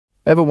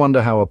Ever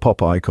wonder how a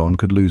pop icon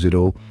could lose it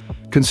all?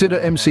 Consider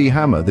MC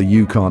Hammer, the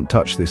 "You Can't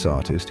Touch This"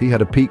 artist. He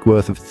had a peak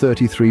worth of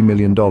 $33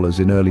 million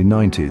in early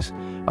 90s.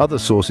 Other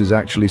sources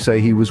actually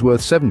say he was worth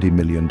 $70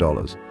 million.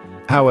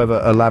 However,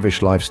 a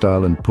lavish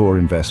lifestyle and poor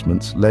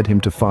investments led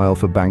him to file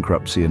for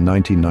bankruptcy in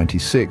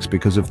 1996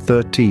 because of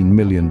 $13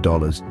 million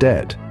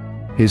debt.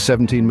 His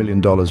 $17 million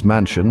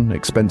mansion,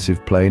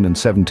 expensive plane and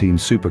 17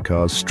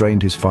 supercars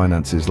strained his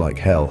finances like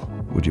hell.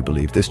 Would you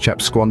believe this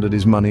chap squandered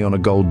his money on a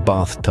gold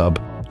bathtub?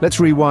 Let's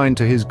rewind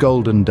to his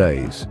golden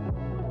days.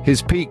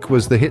 His peak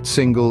was the hit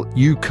single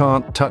 "You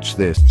Can't Touch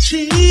This"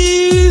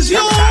 She's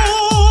your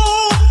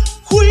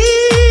queen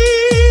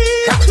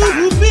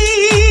to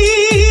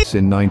be.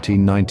 in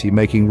 1990,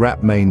 making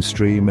rap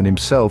mainstream and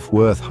himself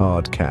worth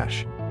hard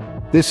cash.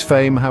 This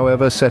fame,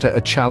 however, set a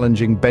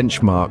challenging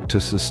benchmark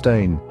to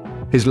sustain.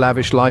 His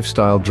lavish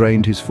lifestyle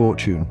drained his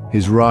fortune.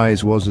 His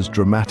rise was as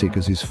dramatic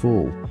as his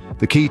fall.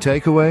 The key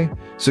takeaway?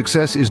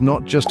 Success is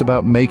not just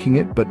about making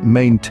it, but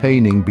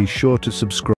maintaining. Be sure to subscribe.